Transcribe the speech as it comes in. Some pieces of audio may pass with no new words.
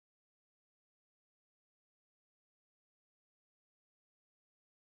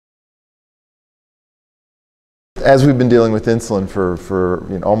As we've been dealing with insulin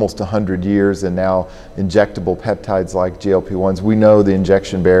for almost 100 years, and now injectable peptides like GLP-1s, we know the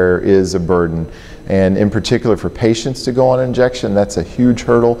injection barrier is a burden. And in particular for patients to go on injection, that's a huge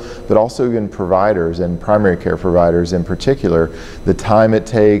hurdle, but also even providers and primary care providers in particular, the time it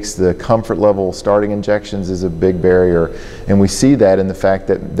takes, the comfort level starting injections is a big barrier. And we see that in the fact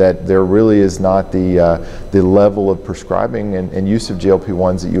that there really is not the level of prescribing and use of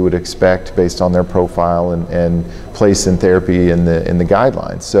GLP-1s that you would expect based on their profile and place in therapy in the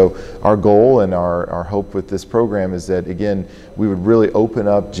guidelines. So our goal and our hope with this program is that, again, we would really open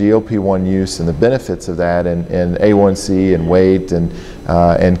up GLP-1 use and the benefits of that, and A1C and weight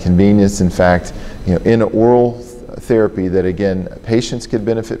and convenience. In fact, in oral therapy that, again, patients could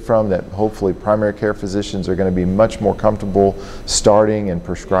benefit from, that hopefully primary care physicians are going to be much more comfortable starting and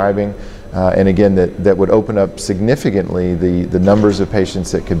prescribing. And again, that would open up significantly the numbers of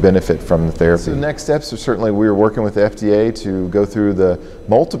patients that could benefit from the therapy. So the next steps are certainly we're working with the FDA to go through the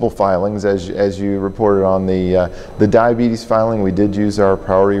multiple filings. As you reported on the diabetes filing, we did use our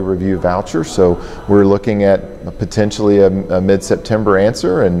priority review voucher, so we're looking at potentially a mid-September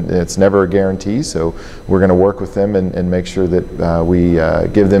answer, and it's never a guarantee, so we're going to work with them and make sure that we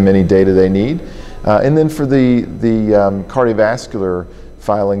give them any data they need. And then for the cardiovascular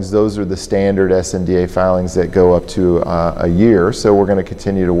filings, those are the standard sNDA filings that go up to a year. So we're going to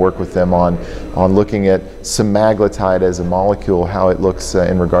continue to work with them on looking at semaglutide as a molecule, how it looks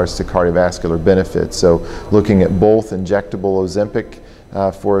in regards to cardiovascular benefits. So looking at both injectable Ozempic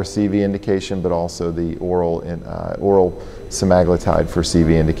for a CV indication, but also the oral semaglutide for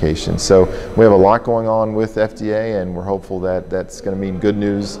CV indication. So we have a lot going on with FDA, and we're hopeful that that's going to mean good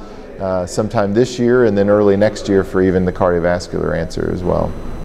news sometime this year and then early next year for even the cardiovascular answer as well.